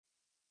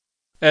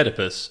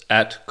Oedipus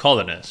at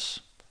Colonus.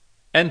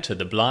 Enter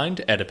the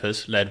blind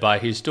Oedipus led by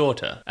his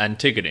daughter,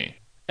 Antigone.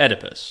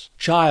 Oedipus.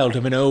 Child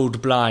of an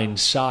old blind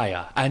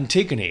sire,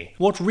 Antigone,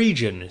 what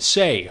region,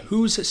 say,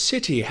 whose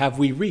city have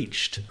we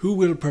reached? Who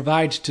will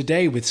provide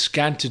today with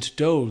scanted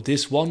dole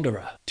this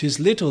wanderer? 'Tis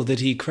little that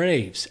he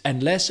craves,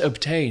 and less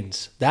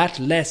obtains, that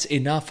less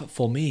enough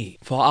for me,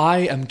 for I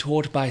am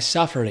taught by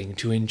suffering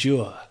to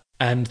endure,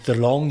 and the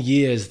long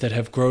years that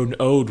have grown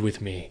old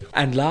with me,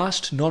 and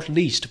last not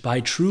least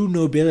by true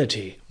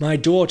nobility. My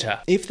daughter,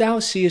 if thou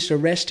seest a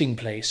resting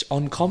place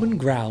on common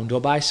ground or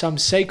by some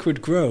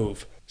sacred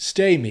grove,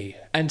 stay me,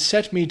 and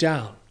set me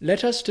down.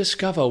 Let us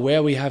discover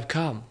where we have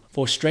come,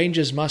 for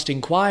strangers must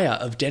inquire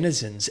of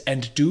denizens,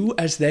 and do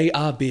as they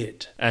are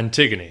bid.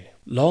 Antigone.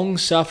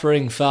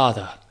 Long-suffering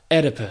father,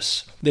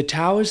 Oedipus, the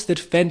towers that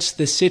fence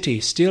the city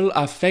still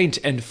are faint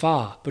and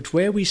far, but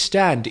where we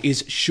stand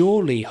is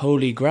surely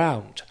holy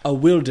ground, a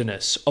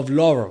wilderness of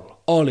laurel,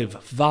 olive,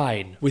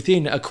 vine.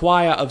 Within, a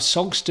choir of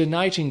songster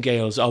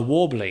nightingales are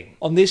warbling.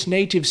 On this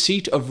native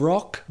seat of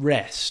rock,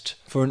 rest.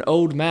 For an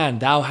old man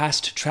thou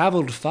hast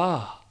travelled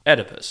far.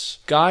 Oedipus.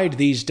 Guide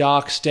these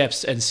dark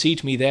steps and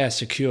seat me there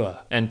secure.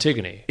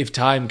 Antigone. If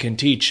time can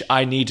teach,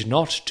 I need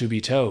not to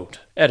be told.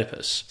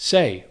 Oedipus.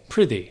 Say,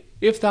 prithee,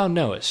 if thou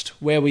knowest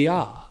where we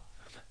are.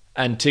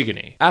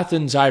 Antigone.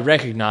 Athens I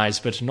recognize,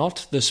 but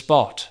not the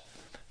spot.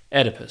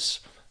 Oedipus.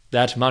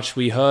 That much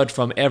we heard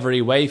from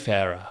every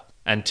wayfarer.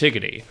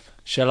 Antigone.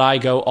 Shall I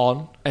go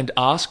on and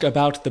ask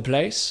about the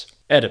place?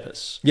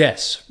 Oedipus.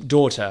 Yes,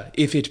 daughter,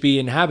 if it be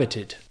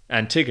inhabited.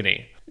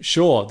 Antigone.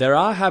 Sure, there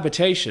are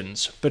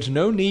habitations, but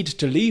no need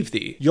to leave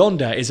thee.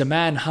 Yonder is a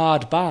man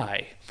hard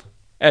by.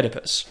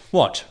 Oedipus.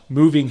 What,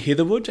 moving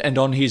hitherward and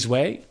on his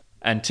way?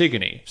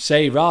 Antigone.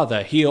 Say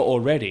rather, here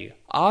already.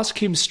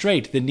 Ask him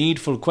straight the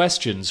needful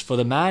questions, for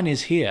the man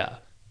is here.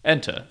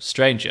 Enter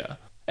stranger.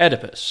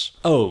 Oedipus.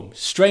 Oh,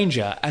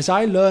 stranger, as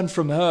I learn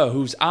from her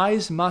whose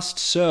eyes must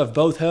serve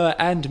both her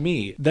and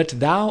me, that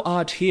thou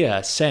art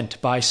here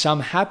sent by some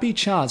happy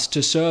chance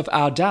to serve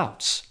our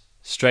doubts.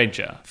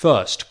 Stranger.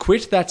 First,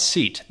 quit that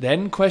seat,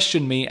 then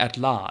question me at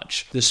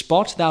large. The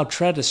spot thou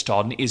treadest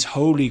on is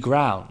holy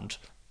ground.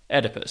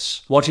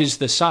 Oedipus. What is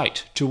the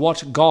site? To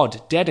what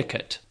god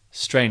dedicate?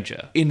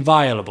 Stranger.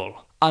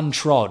 Inviolable,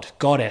 untrod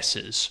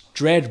goddesses,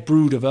 dread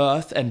brood of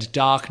earth and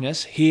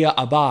darkness, here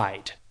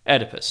abide.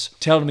 Oedipus.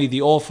 Tell me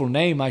the awful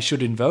name I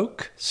should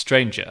invoke?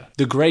 Stranger.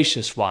 The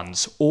gracious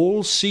ones,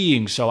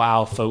 all-seeing so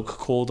our folk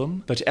call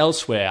them, but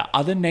elsewhere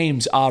other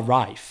names are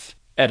rife.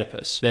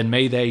 Oedipus. Then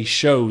may they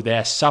show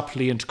their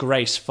suppliant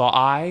grace, for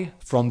I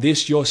from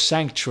this your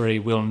sanctuary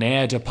will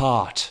ne'er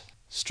depart.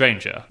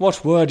 Stranger.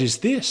 What word is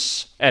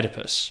this?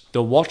 Oedipus.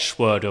 The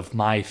watchword of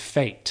my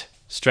fate.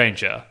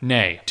 Stranger.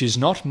 Nay, 'tis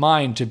not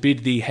mine to bid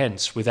thee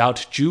hence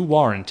without due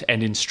warrant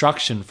and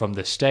instruction from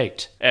the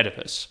state.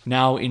 Oedipus.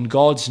 Now in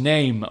God's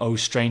name, O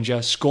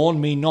stranger, scorn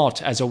me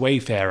not as a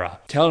wayfarer.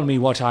 Tell me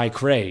what I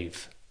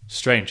crave.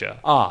 Stranger.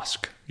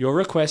 Ask. Your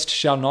request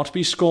shall not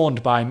be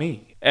scorned by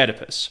me.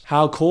 Oedipus.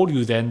 How call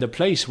you then the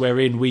place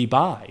wherein we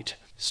bide?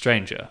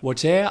 Stranger.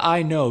 Whate'er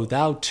I know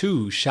thou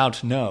too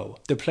shalt know.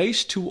 The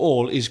place to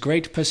all is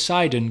great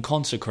Poseidon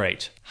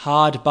consecrate.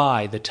 Hard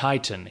by the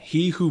Titan,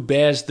 he who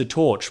bears the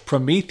torch,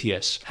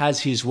 Prometheus,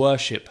 has his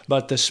worship.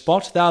 But the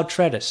spot thou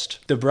treadest,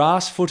 the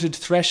brass-footed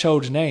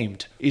threshold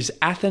named, is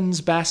Athens'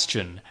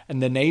 bastion,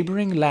 and the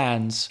neighbouring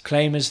lands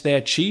claim as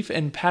their chief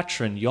and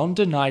patron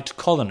yonder knight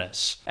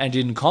Colonus, and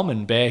in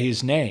common bear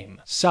his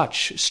name.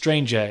 Such,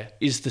 stranger,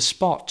 is the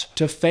spot,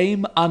 to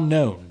fame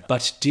unknown,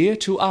 but dear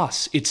to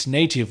us its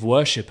native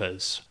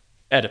worshippers.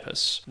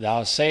 Oedipus.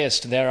 Thou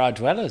sayest there are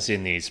dwellers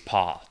in these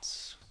parts.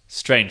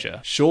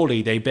 Stranger.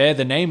 Surely they bear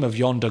the name of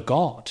yonder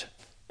god.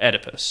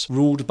 Oedipus.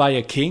 Ruled by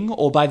a king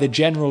or by the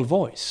general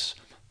voice?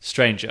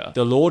 Stranger.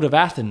 The lord of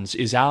Athens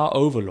is our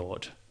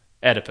overlord.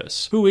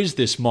 Oedipus. Who is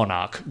this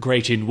monarch,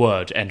 great in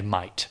word and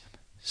might?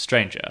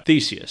 Stranger.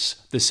 Theseus,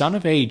 the son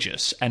of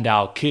Aegis, and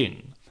our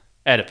king.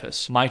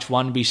 Oedipus. Might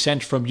one be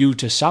sent from you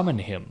to summon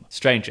him?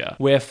 Stranger.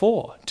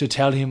 Wherefore? To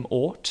tell him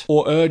aught,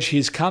 or urge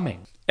his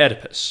coming?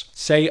 Oedipus.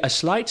 Say a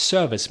slight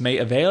service may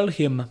avail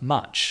him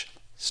much.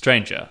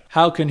 Stranger.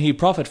 How can he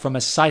profit from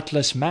a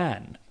sightless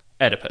man?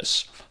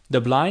 Oedipus.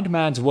 The blind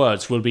man's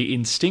words will be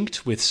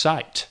instinct with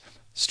sight.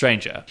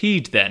 Stranger.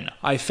 Heed then,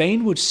 I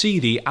fain would see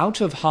thee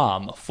out of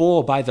harm,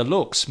 for by the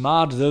looks,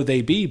 marred though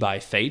they be by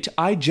fate,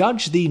 I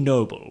judge thee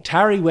noble.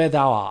 Tarry where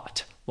thou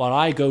art, while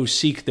I go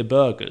seek the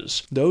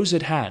burghers, those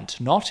at hand,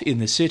 not in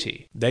the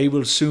city. They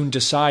will soon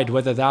decide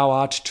whether thou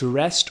art to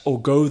rest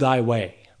or go thy way.